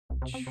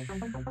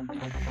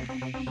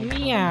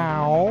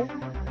Meow.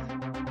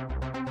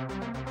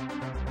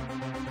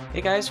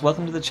 Hey guys,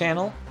 welcome to the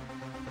channel.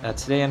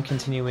 Today I'm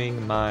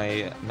continuing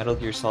my Metal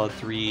Gear Solid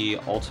 3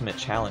 Ultimate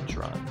Challenge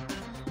run.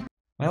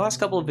 My last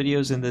couple of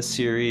videos in this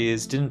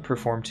series didn't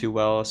perform too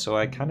well, so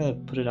I kind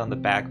of put it on the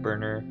back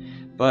burner,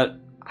 but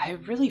I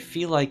really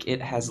feel like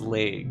it has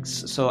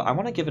legs, so I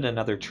want to give it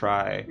another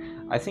try.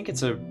 I think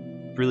it's a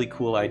really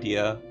cool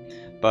idea,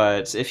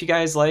 but if you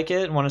guys like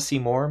it and want to see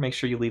more, make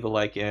sure you leave a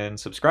like and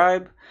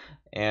subscribe,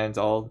 and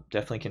I'll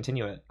definitely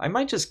continue it. I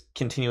might just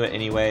continue it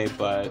anyway,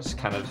 but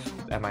kind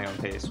of at my own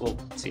pace. We'll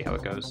see how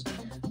it goes.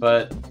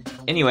 But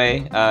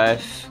anyway,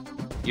 if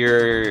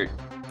you're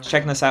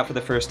checking this out for the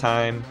first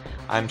time,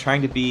 I'm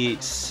trying to beat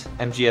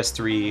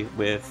MGS3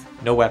 with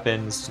no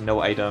weapons,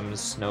 no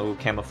items, no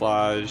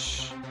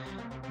camouflage,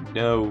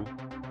 no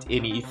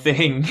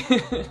anything.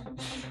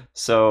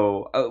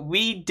 So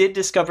we did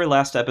discover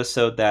last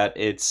episode that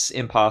it's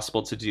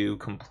impossible to do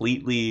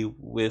completely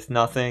with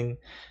nothing.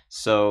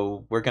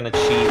 So we're going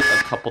to cheat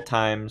a couple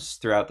times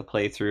throughout the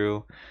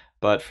playthrough,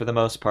 but for the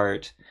most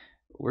part,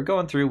 we're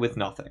going through with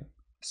nothing.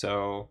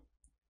 So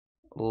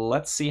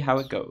let's see how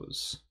it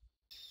goes.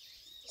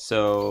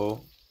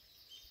 So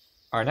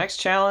our next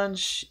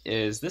challenge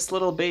is this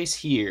little base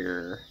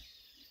here.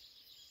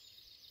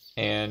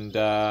 And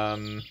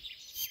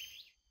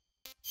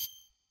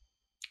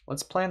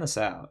let's plan this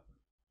out.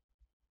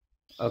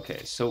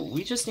 Okay, so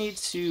we just need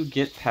to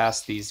get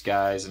past these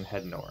guys and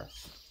head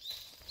north.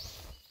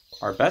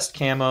 Our best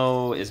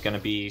camo is going to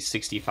be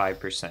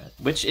 65%,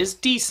 which is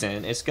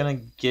decent. It's going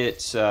to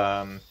get,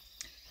 oh,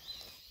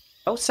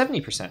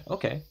 70%,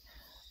 okay.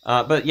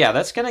 But yeah,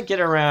 that's going to get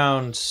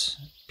around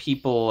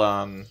people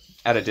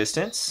at a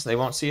distance. They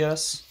won't see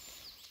us,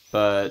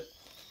 but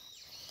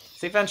if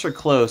they venture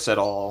close at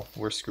all,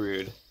 we're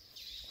screwed.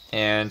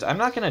 And I'm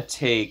not going to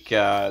take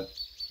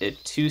it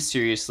too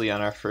seriously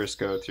on our first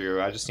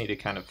go-through. I just need to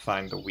kind of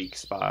find the weak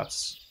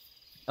spots.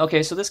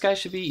 Okay, so this guy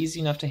should be easy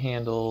enough to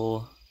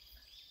handle.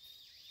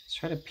 Let's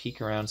try to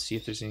peek around, see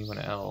if there's anyone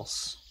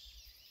else.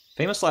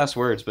 Famous last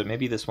words, but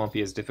maybe this won't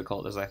be as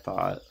difficult as I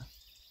thought.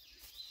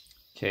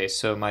 Okay,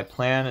 so my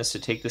plan is to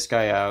take this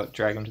guy out,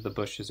 drag him to the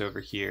bushes over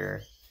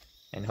here,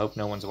 and hope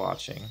no one's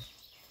watching.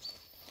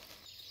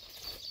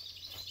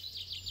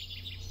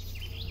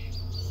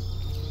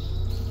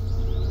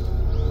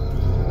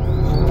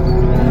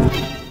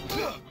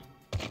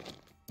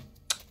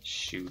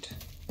 Shoot.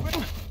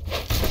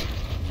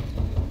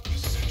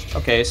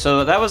 Okay,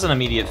 so that was an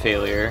immediate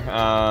failure.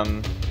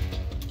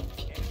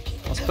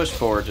 Let's push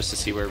forward just to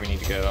see where we need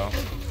to go.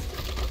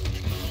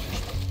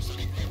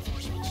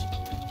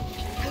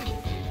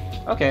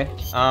 Okay,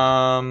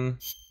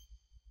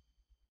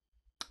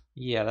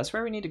 yeah, that's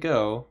where we need to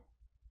go.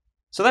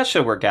 So that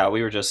should work out.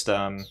 We were just,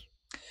 a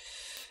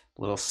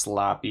little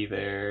sloppy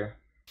there.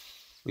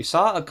 We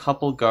saw a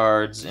couple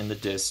guards in the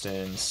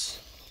distance,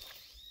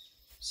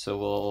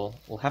 so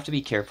we'll have to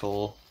be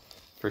careful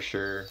for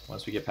sure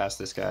once we get past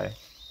this guy.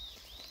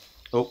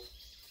 Oh.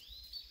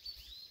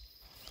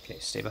 Okay,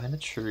 stay behind the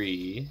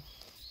tree.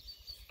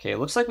 Okay, it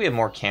looks like we have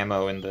more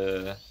camo in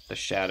the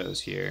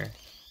shadows here.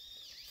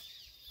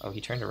 Oh,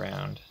 he turned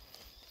around.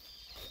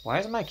 Why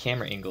is my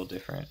camera angle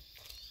different?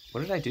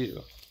 What did I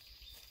do?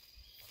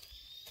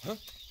 Huh?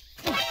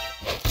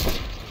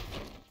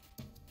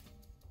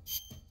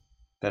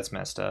 That's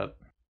messed up.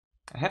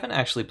 I haven't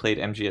actually played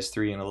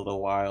MGS3 in a little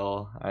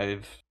while.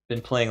 I've been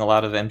playing a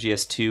lot of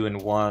MGS2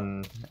 and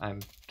 1.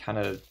 I'm kind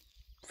of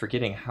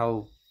forgetting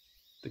how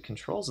the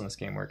controls in this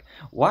game work.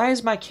 Why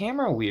is my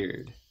camera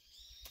weird?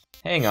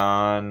 Hang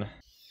on.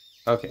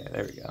 Okay,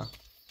 there we go.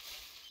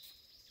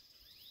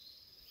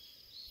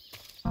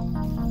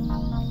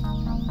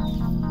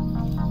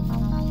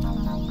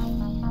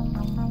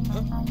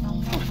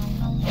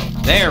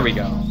 There we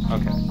go.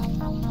 Okay.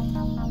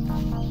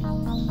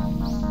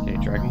 Okay,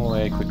 drag him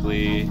away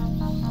quickly.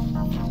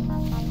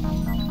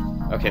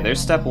 Okay, there's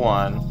step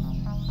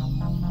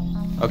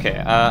 1. Okay,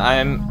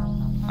 I'm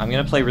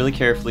gonna play really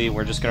carefully.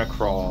 We're just gonna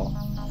crawl,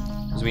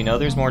 because we know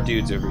there's more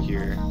dudes over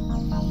here.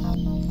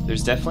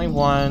 There's definitely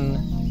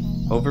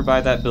one over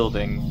by that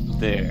building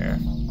there.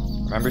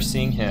 Remember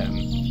seeing him.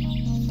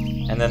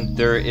 And then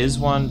there is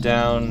one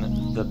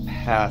down the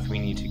path we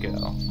need to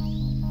go.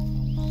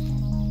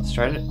 Let's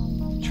try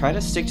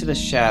to stick to the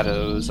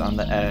shadows on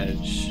the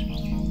edge.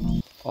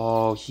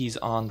 Oh, he's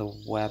on the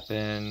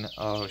weapon.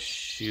 Oh,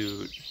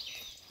 shoot.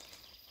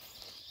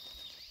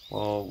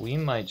 Well, we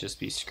might just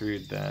be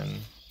screwed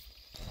then.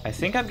 I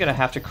think I'm gonna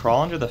have to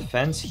crawl under the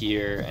fence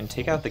here and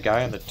take out the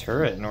guy on the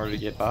turret in order to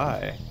get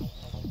by.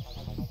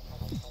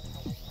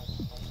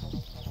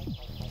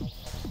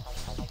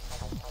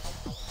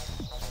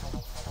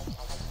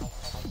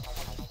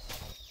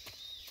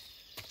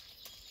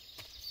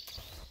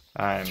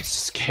 I'm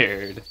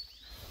scared.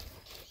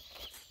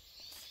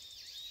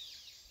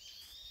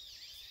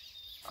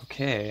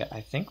 Okay,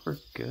 I think we're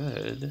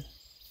good.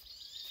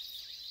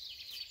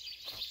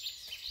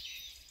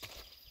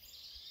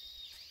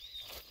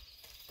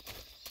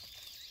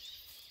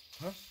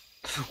 Huh?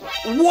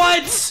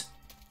 What?!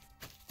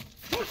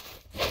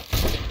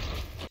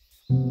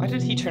 Why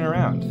did he turn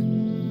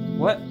around?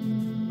 What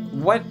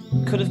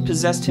could have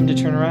possessed him to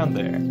turn around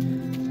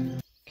there?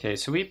 Okay,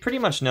 so we pretty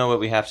much know what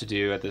we have to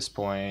do at this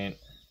point.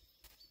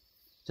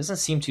 Doesn't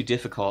seem too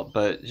difficult,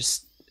 but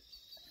just...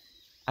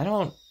 I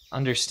don't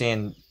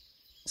understand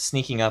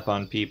sneaking up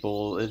on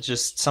people. It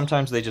just...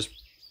 Sometimes they just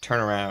turn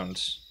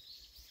around.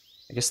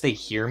 I guess they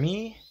hear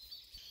me?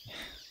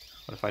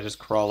 What if I just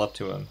crawl up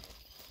to him?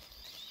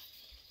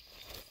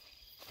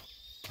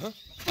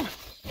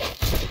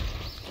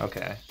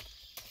 Okay.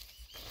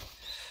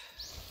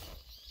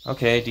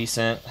 Okay,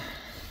 decent.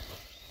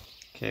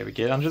 Okay, we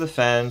get under the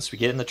fence, we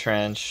get in the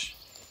trench.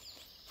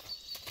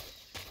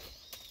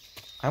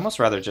 I almost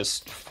rather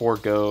just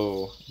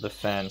forego the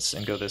fence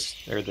and go this,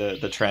 or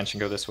the trench and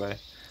go this way.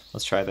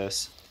 Let's try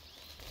this.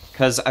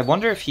 Because I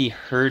wonder if he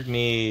heard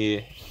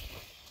me,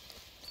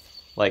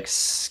 like,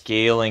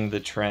 scaling the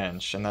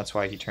trench, and that's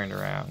why he turned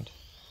around.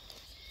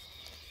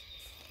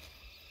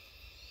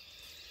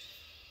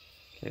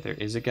 Okay, there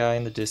is a guy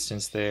in the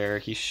distance there.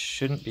 He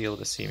shouldn't be able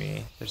to see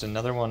me. There's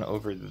another one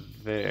over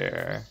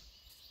there.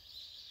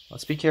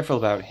 Let's be careful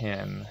about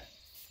him.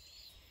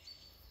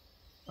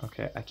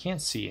 Okay, I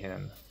can't see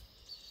him.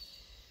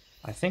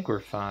 I think we're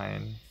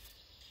fine.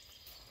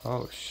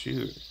 Oh,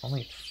 shoot.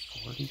 Only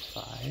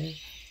 45?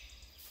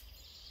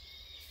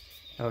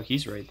 Oh,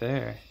 he's right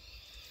there.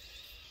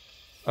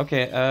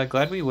 Okay,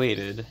 glad we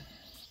waited.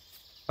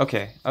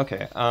 Okay,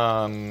 okay,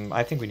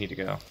 I think we need to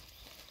go.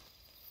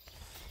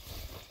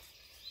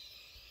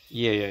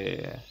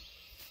 Yeah.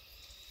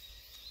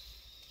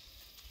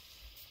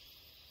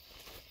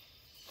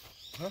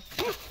 Huh?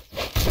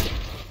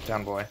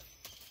 Down, boy.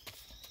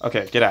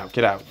 Okay, get out.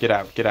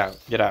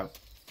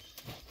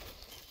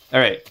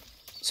 Alright,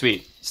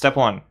 sweet. Step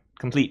 1,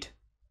 complete.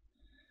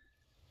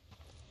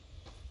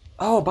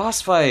 Oh,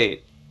 boss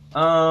fight!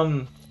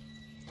 I'm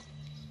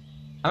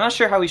not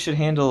sure how we should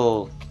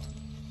handle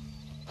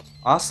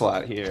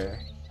Ocelot here.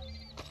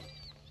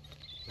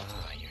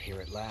 Ah, you're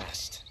here at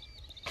last.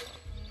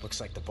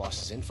 Looks like the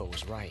boss's info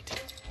was right.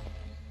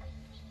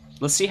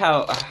 Let's see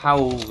how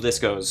this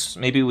goes.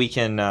 Maybe we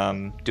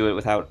can do it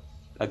without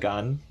a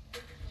gun.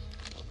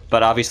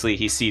 But obviously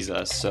he sees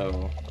us,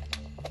 so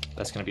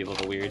that's gonna be a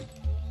little weird.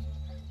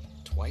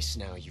 Twice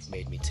now you've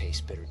made me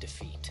taste bitter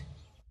defeat.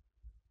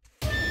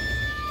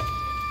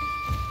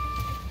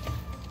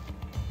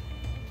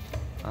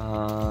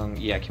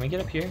 Yeah, can we get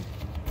up here?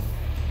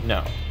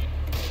 No.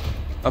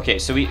 Okay,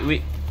 so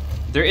we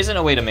there isn't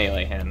a way to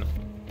melee him.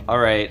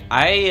 Alright,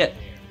 I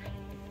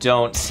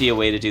don't see a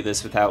way to do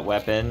this without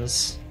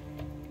weapons.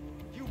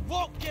 You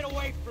won't get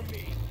away from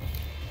me!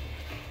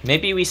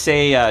 Maybe we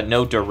say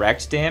no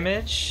direct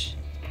damage?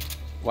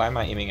 Why am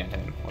I aiming at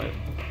him? What?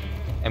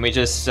 And we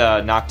just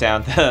knock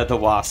down the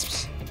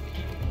wasps.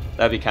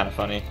 That'd be kind of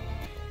funny.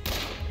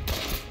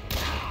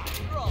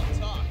 You're all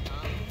talk,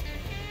 huh?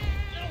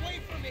 Get away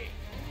from me!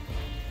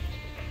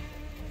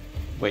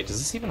 Wait, does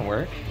this even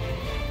work?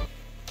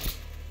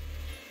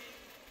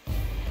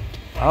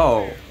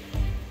 Oh.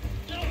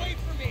 Get away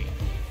from me!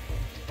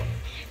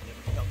 I've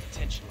never felt the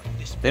tension like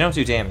this. They don't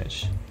do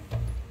damage.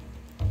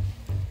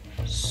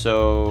 That's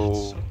So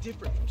so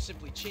different from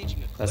simply changing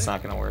a clip. that's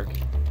not gonna work.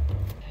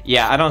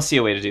 Yeah, I don't see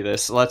a way to do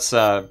this. Let's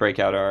break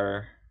out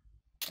our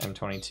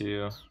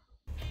M22.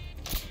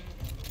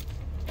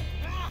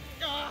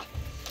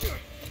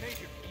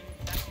 Major,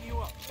 backing you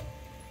up.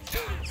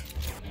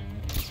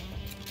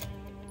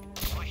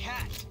 My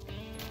hat.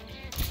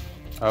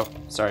 Oh,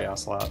 sorry,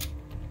 Ocelot.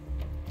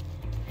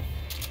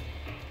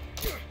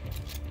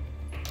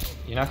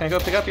 You're not gonna go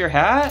pick up your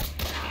hat?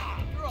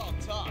 You're all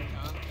talk,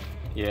 huh?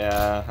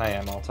 Yeah, I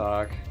am all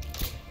talk.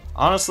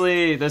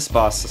 Honestly, this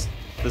boss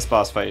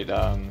fight,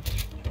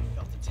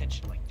 Felt the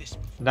tension like this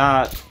before.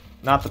 not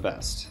the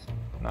best.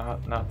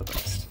 Not the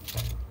best.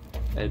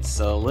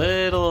 It's a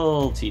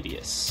little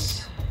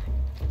tedious.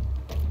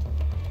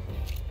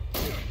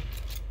 Touche.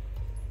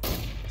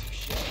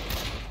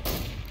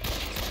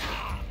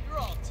 You're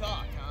all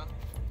talk, huh?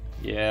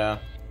 Yeah.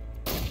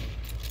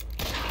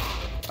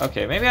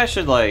 Okay, maybe I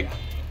should, like,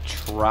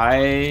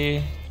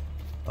 try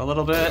a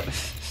little bit.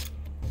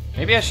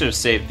 Maybe I should have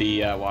saved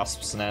the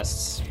wasp's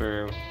nests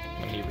for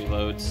when he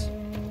reloads.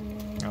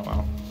 Oh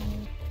well.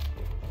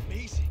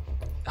 Amazing.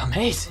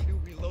 Amazing! New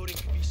reloading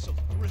could be so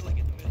thrilling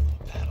in the middle of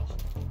a battle.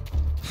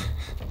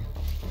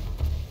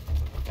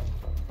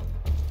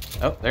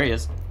 Oh, there he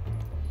is.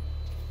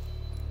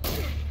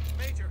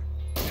 Major,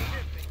 forgive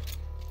me.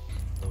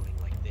 Loading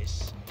like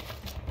this,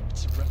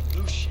 it's a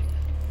revolution.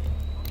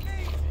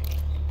 Amazing.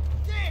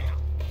 Damn.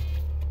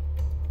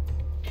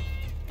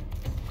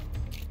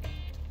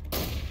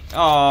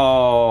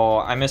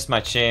 Oh, I missed my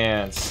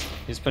chance.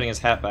 He's putting his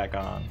hat back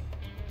on.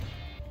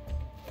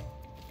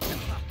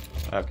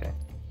 Okay.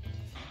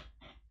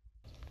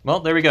 Well,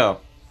 there we go.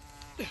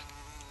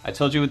 I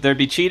told you there'd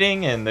be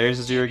cheating, and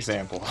there's your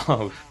example.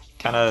 Oh,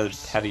 kind of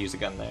had to use a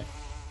gun there.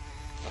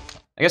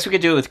 I guess we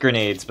could do it with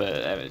grenades, but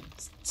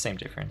it's same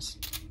difference.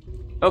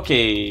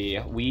 Okay,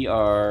 we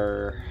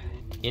are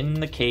in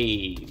the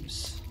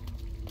caves.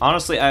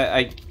 Honestly,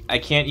 I I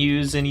can't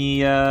use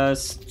any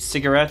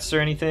cigarettes or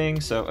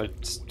anything, so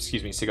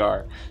excuse me,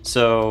 cigar.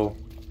 So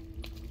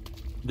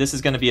this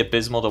is going to be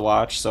abysmal to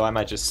watch, so I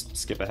might just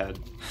skip ahead.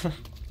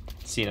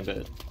 See you in a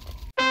bit.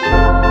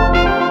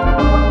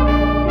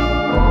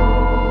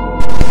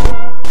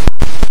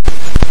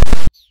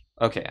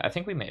 Okay, I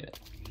think we made it.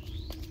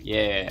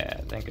 Yeah,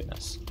 thank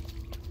goodness.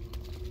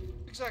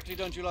 Exactly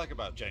don't you like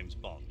about James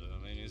Bond?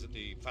 I mean, is it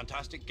the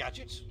fantastic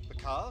gadgets, the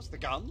cars, the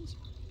guns?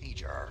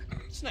 Major,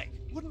 Snake,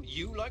 wouldn't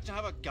you like to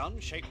have a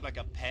gun shaped like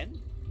a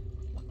pen?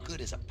 what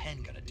good is a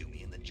pen gonna do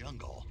me in the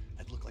jungle?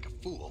 I'd look like a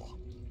fool.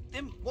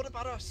 Then what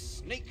about a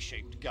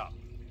snake-shaped gun?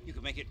 You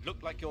could make it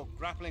look like you're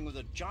grappling with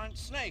a giant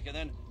snake and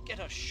then get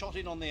a shot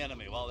in on the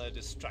enemy while they're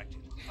distracted.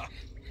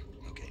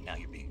 Okay, now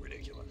you're being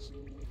ridiculous.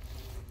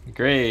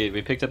 Great,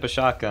 we picked up a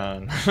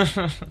shotgun.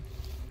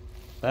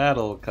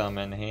 That'll come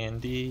in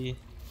handy.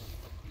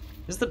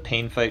 Is the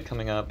pain fight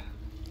coming up?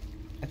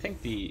 I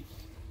think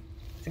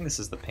this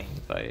is the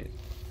pain fight.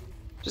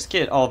 Just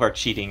get all of our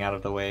cheating out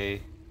of the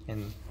way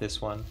in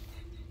this one.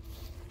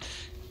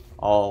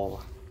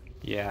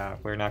 Yeah,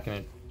 we're not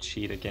gonna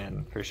cheat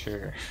again for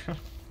sure.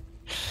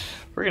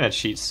 We're gonna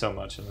cheat so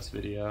much in this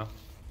video.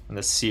 In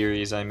this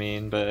series, I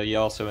mean, but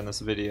also in this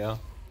video.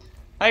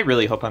 I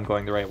really hope I'm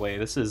going the right way.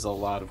 This is a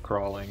lot of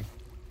crawling.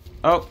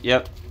 Oh,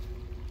 yep.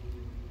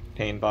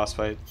 Pain boss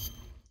fight.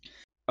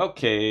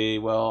 Okay,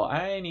 well,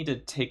 I need to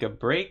take a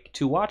break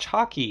to watch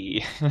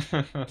hockey.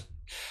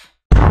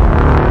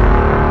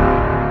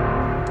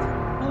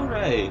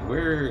 Alright,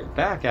 we're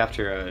back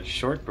after a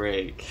short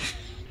break.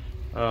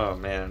 Oh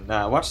man,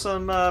 watch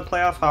some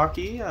playoff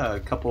hockey, a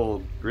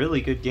couple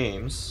really good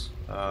games.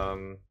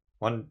 The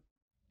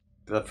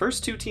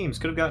first two teams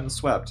could have gotten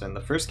swept, and the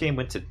first game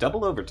went to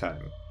double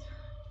overtime.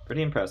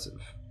 Pretty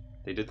impressive.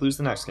 They did lose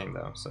the next game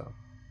though, so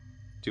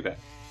too bad.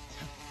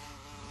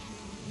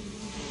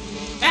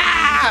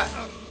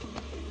 Ah!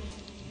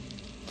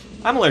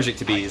 I'm allergic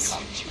to bees.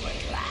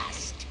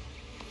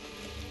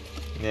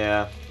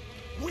 Yeah.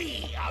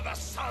 We are the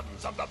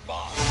sons of the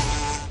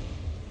boss.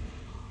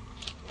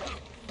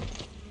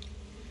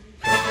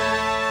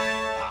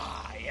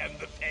 I am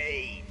the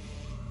pain.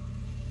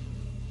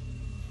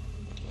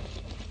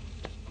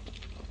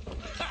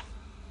 I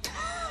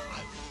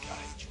will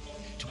guide you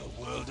to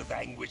a world of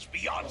anguish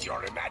beyond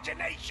your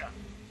imagination.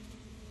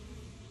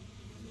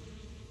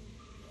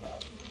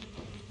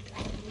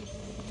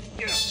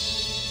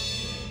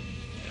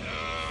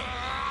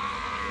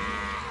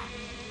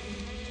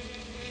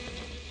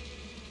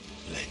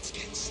 Let's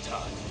get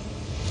started.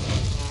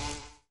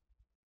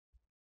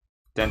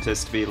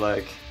 Dentist be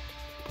like,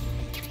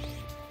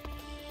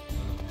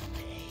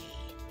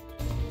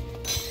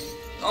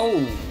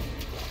 oh!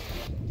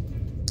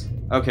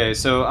 Okay,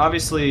 so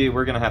obviously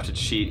we're gonna have to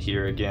cheat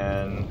here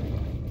again.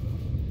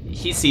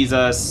 He sees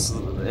us,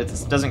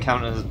 it doesn't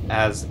count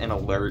as an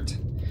alert,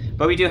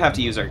 but we do have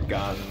to use our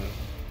gun.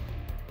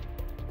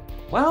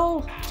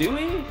 Well, do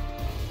we?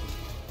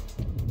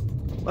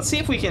 Let's see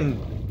if we can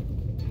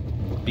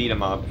beat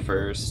him up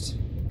first.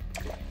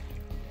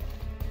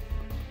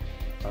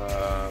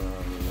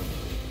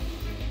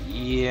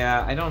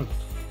 Yeah, I don't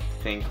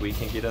think we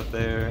can get up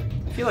there.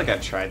 I feel like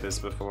I've tried this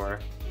before.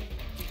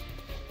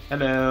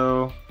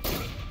 Hello.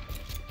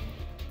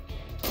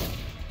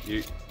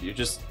 You're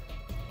just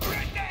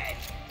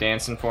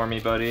dancing for me,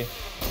 buddy.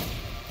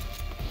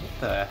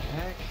 What the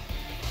heck?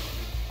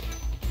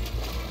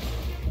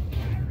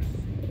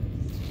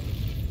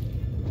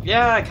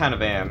 Yeah, I kind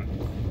of am,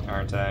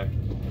 aren't I?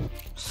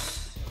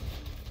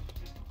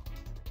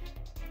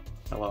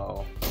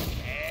 Hello.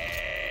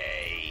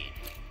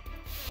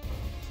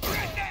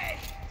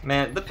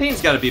 Man, the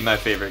Pain's gotta be my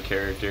favorite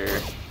character.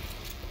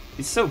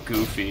 He's so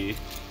goofy.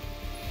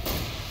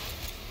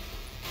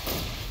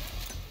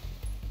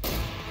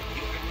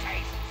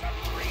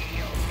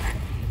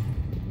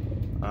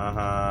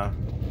 Uh-huh.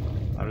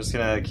 I'm just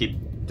gonna keep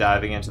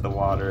diving into the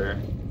water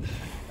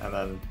and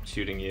then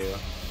shooting you.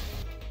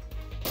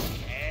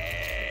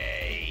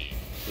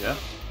 Yeah,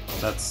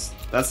 that's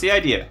the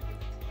idea.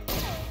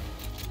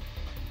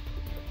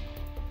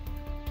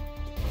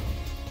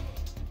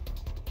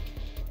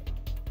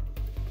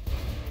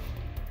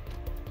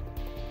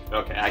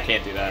 Okay, I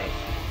can't do that.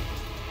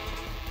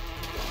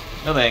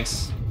 No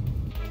thanks.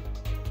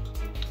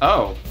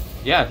 Oh,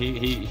 yeah,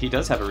 he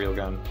does have a real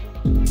gun.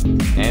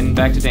 And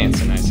back to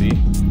dancing, I see.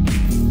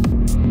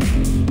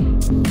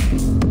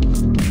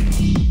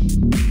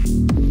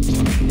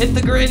 Hit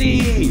the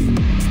gritty!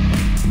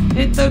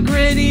 Hit the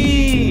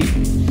gritty!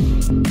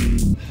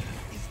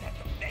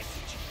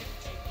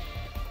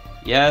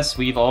 Yes,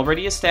 we've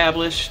already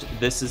established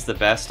this is the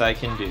best I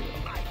can do.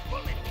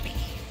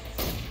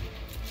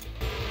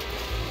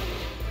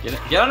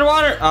 Get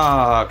underwater!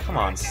 Oh, come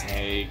on,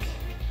 Snake.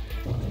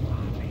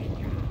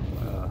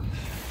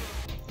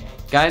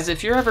 Guys,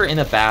 if you're ever in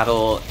a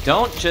battle,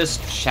 don't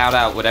just shout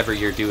out whatever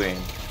you're doing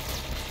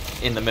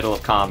in the middle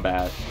of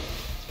combat.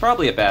 It's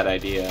probably a bad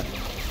idea.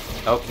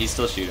 Oh, he's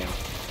still shooting.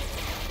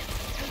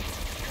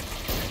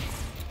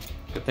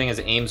 Good thing his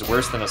aim's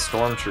worse than a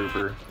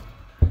stormtrooper.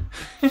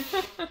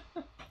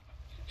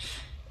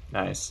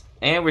 Nice.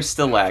 And we're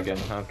still lagging.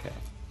 Okay.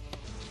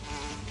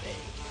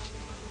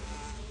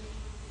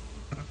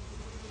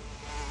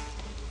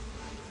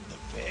 The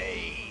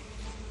pain.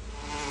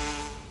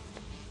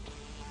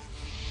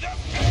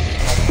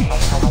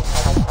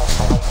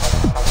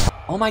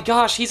 Oh my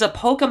gosh, he's a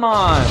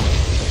Pokemon!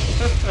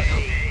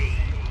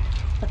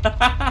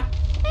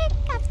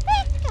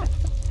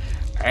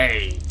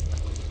 Hey.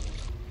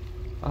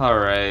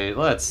 Alright,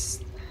 let's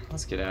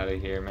get out of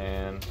here,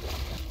 man.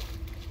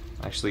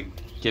 Actually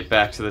get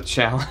back to the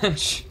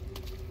challenge.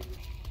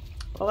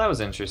 Well, that was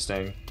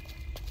interesting.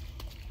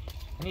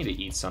 I need to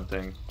eat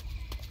something.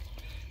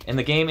 In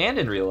the game and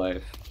in real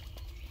life.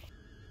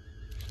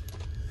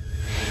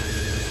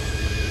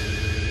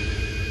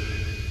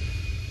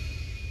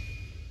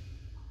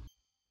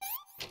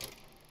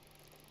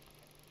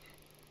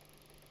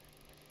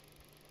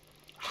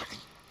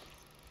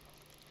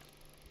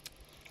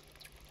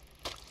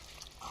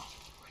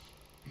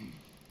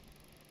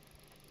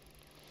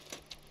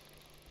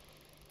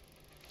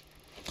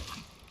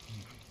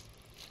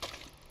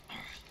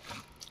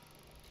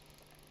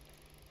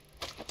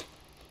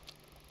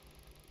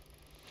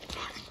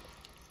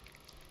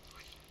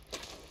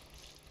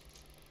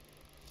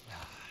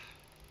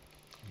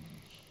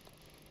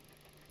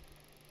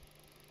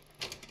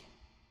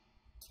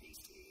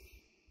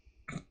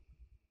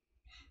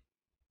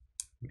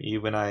 Me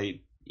when I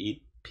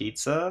eat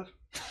pizza?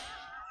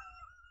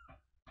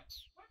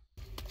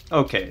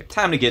 Okay,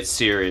 time to get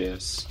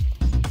serious.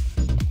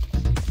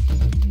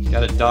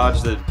 Gotta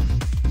dodge the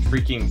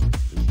freaking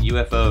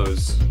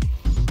UFOs.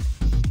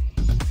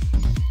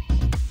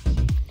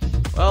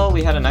 Well,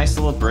 we had a nice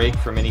little break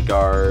for mini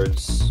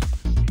guards.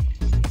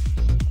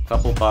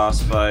 Couple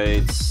boss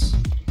fights.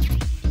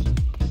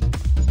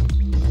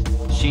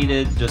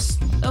 Cheated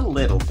just a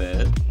little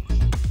bit.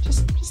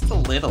 Just a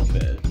little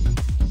bit.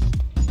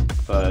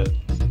 But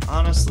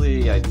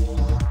honestly, I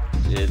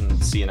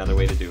didn't see another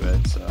way to do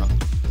it, so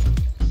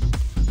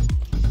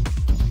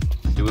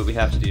do what we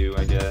have to do,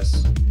 I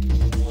guess.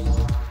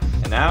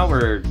 And now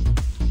we're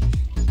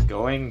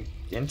going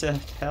into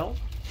hell?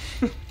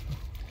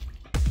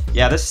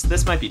 Yeah,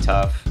 this might be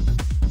tough.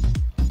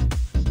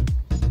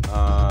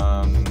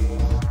 I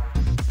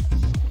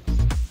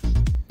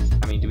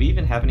mean, do we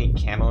even have any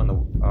camo in the...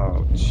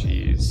 Oh,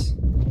 jeez.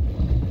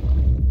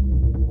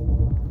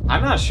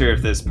 I'm not sure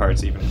if this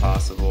part's even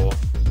possible.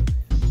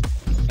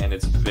 And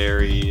it's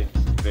very,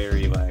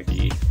 very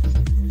laggy.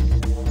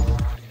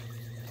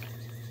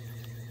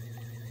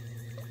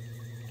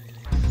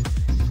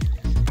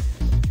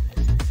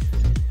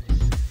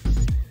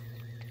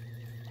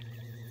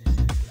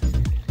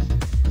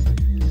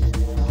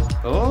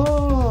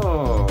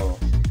 Oh!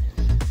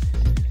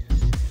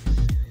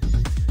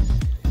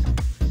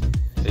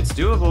 It's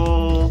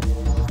doable,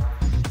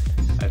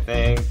 I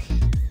think.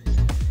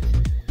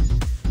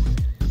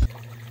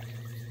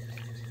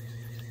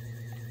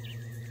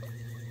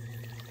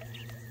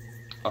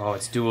 Oh,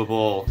 it's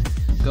doable.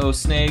 Go,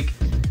 Snake.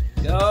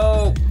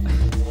 Go!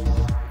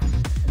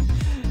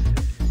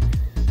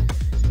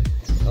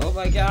 Oh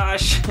my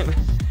gosh!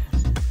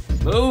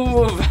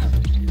 Move!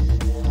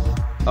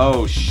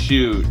 Oh,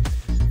 shoot.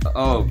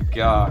 Oh,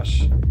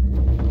 gosh.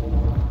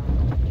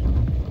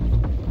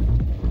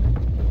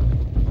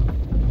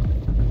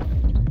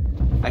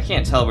 I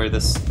can't tell where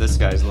this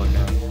guy's looking.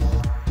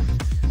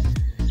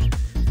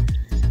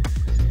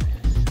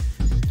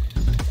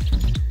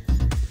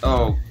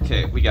 Oh,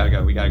 okay, we gotta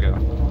go, we gotta go.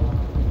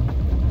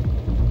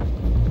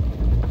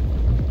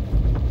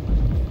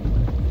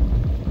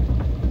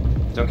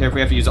 Don't care if we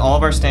have to use all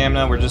of our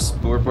stamina,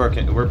 we're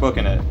booking it. We're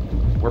booking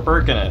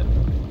it.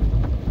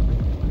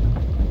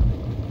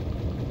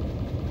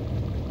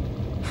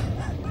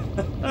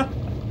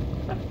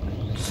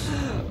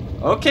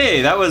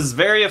 Okay, that was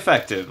very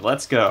effective.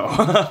 Let's go.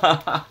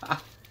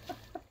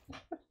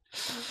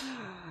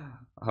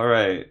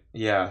 Alright,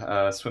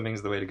 yeah,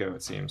 swimming's the way to go,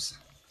 it seems.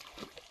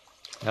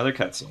 Another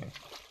cutscene.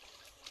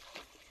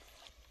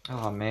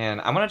 Oh man,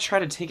 I want to try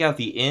to take out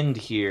the end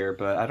here,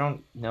 but I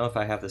don't know if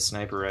I have the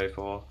sniper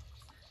rifle.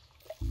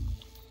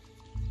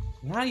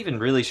 I'm not even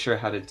really sure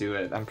how to do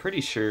it. I'm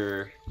pretty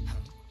sure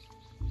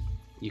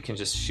you can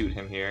just shoot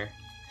him here.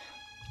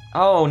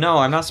 Oh no,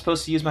 I'm not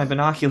supposed to use my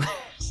binoculars.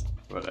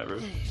 Whatever.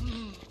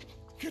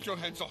 Get your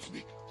hands off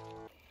me.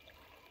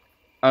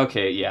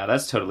 Okay, yeah,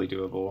 that's totally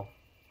doable.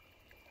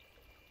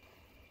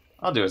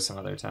 I'll do it some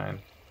other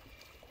time.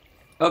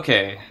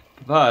 Okay,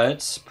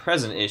 but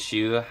present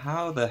issue,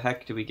 how the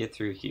heck do we get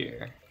through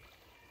here?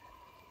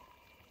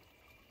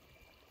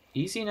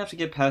 Easy enough to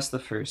get past the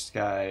first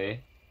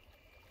guy.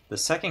 The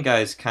second guy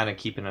is kind of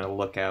keeping a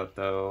lookout,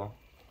 though.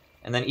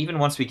 And then even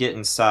once we get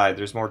inside,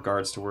 there's more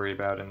guards to worry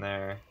about in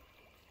there.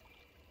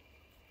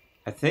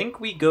 I think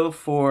we go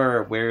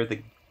for where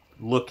the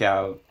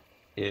lookout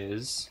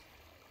is.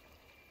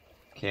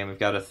 Okay, and we've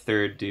got a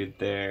third dude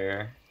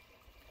there.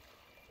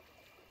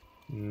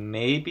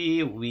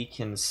 Maybe we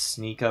can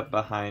sneak up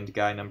behind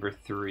guy number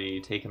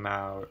 3, take him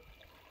out.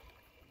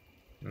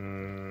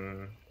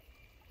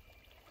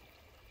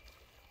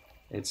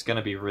 It's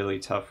gonna be really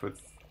tough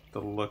with the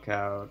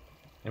lookout.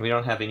 And we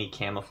don't have any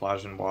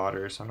camouflage in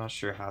water, so I'm not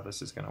sure how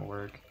this is gonna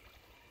work.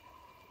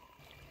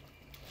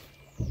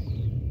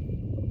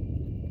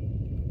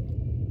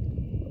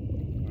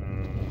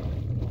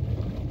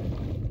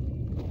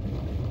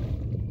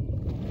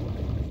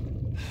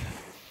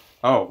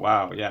 Oh,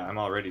 wow, yeah, I'm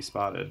already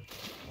spotted.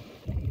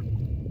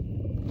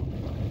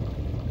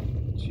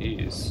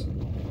 Jeez.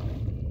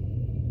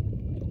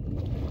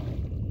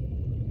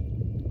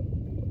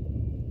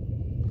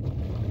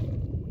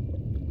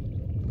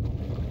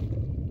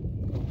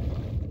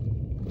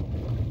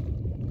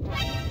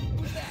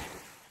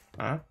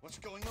 Huh? What's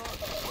going on?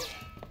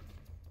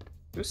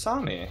 Who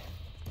saw me?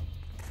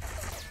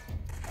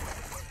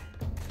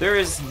 There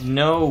is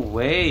no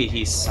way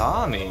he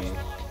saw me.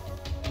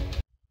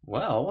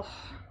 Well,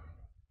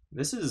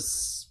 this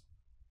is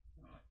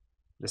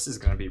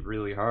gonna be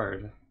really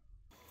hard.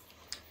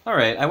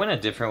 Alright, I went a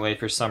different way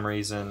for some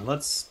reason.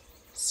 Let's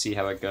see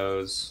how it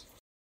goes.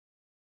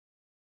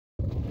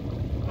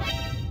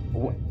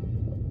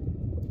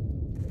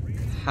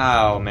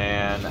 How,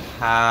 man?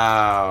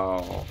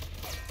 How?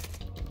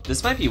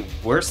 This might be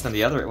worse than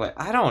the other way.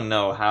 I don't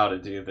know how to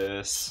do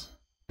this.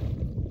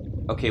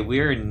 Okay,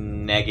 we're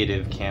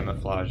negative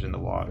camouflage in the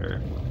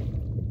water.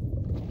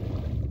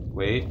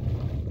 Wait,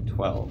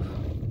 12.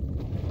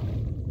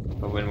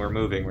 But when we're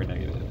moving, we're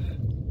negative.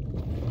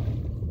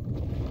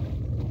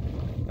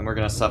 And we're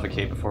gonna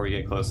suffocate before we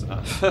get close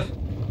enough.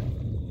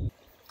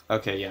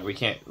 Okay, yeah, we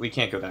can't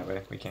go that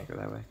way. We can't go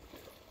that way.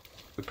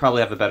 We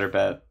probably have a better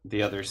bet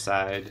the other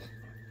side,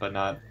 but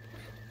not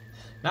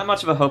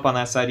much of a hope on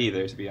that side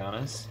either, to be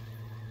honest.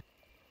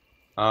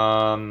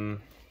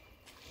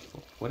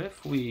 What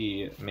if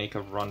we make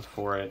a run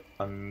for it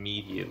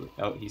immediately?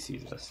 Oh, he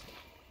sees us.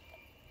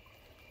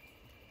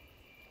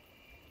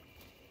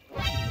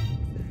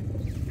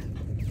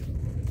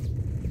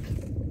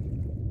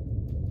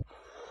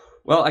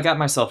 Well, I got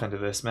myself into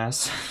this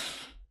mess.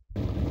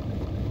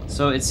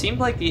 So it seemed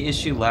like the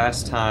issue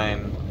last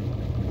time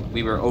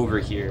we were over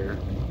here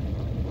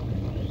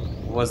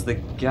was the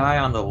guy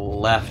on the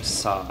left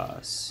saw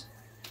us.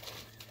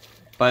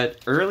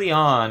 But early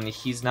on,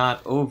 he's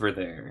not over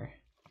there.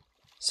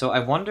 So I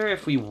wonder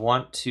if we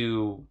want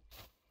to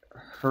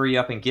hurry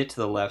up and get to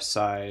the left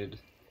side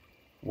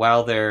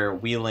while they're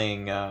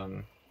wheeling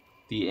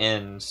the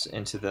ends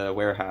into the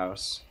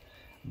warehouse.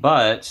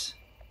 But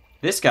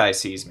this guy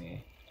sees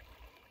me.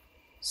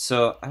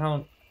 So I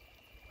don't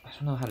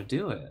know how to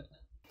do it.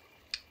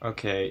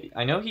 Okay,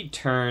 I know he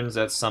turns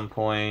at some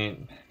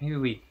point. Maybe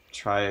we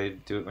try to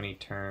do it when he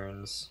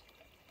turns.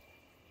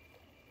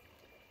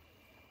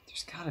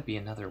 There's gotta be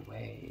another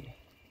way.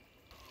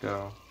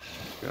 Go,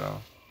 go,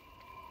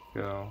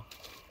 go,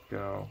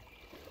 go,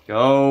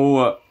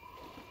 go!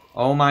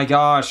 Oh my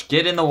gosh,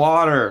 get in the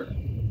water!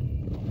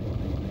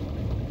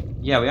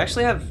 Yeah, we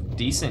actually have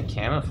decent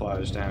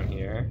camouflage down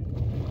here.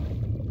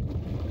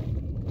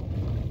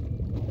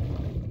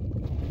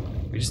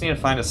 We just need to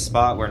find a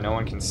spot where no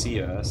one can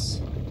see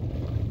us.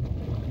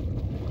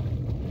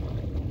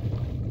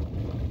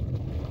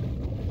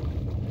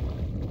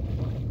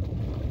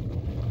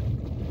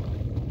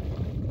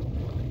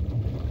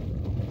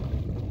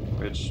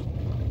 Which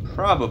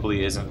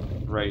probably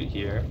isn't right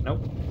here.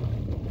 Nope.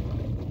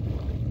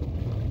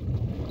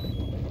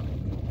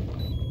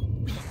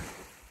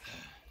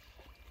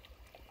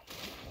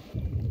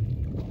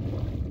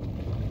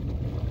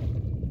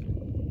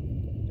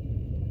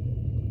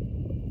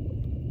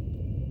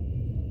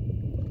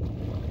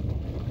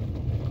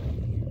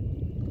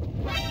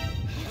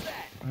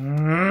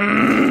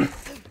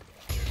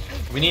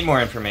 We need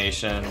more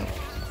information.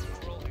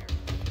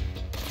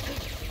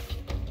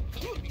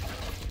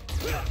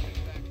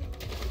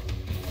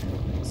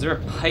 Is there a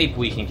pipe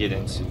we can get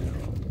into?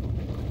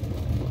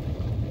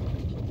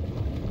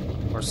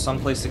 Or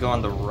someplace to go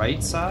on the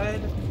right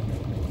side?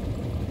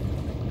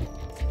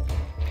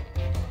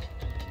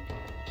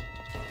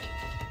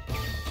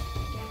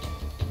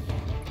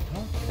 I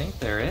don't think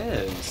there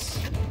is.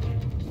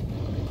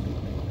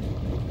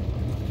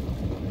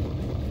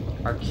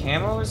 Our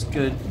camo is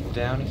good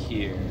down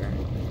here.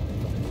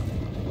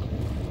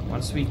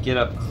 Once we get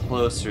up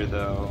closer,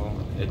 though,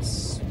 it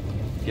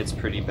gets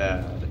pretty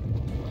bad.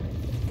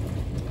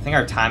 I think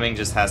our timing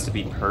just has to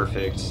be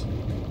perfect.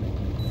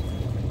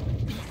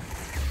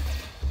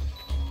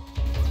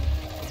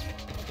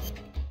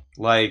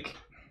 Like,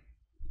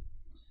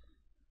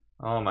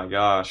 oh my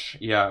gosh.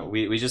 Yeah,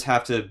 we just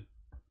have to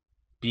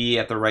be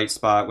at the right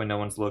spot when no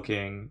one's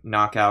looking,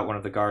 knock out one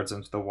of the guards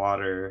into the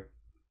water.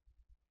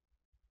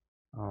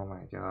 Oh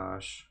my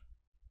gosh.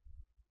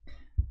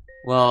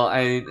 Well,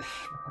 I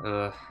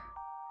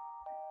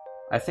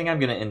think I'm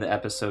gonna end the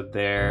episode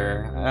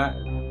there.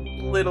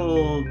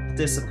 Little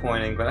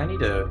disappointing, but I need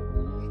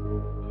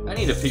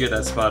to figure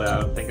that spot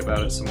out and think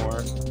about it some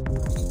more.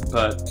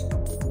 But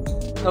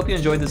hope you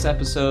enjoyed this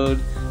episode.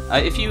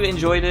 If you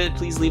enjoyed it,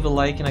 please leave a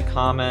like and a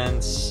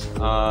comment.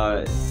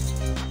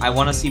 I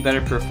want to see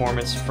better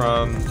performance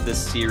from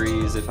this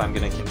series if I'm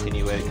going to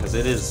continue it, because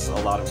it is a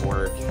lot of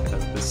work.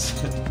 This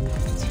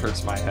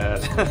hurts my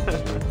head.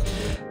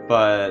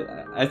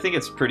 But I think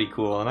it's pretty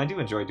cool, and I do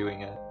enjoy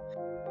doing it.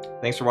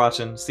 Thanks for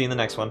watching. See you in the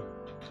next one.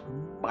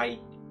 Bye!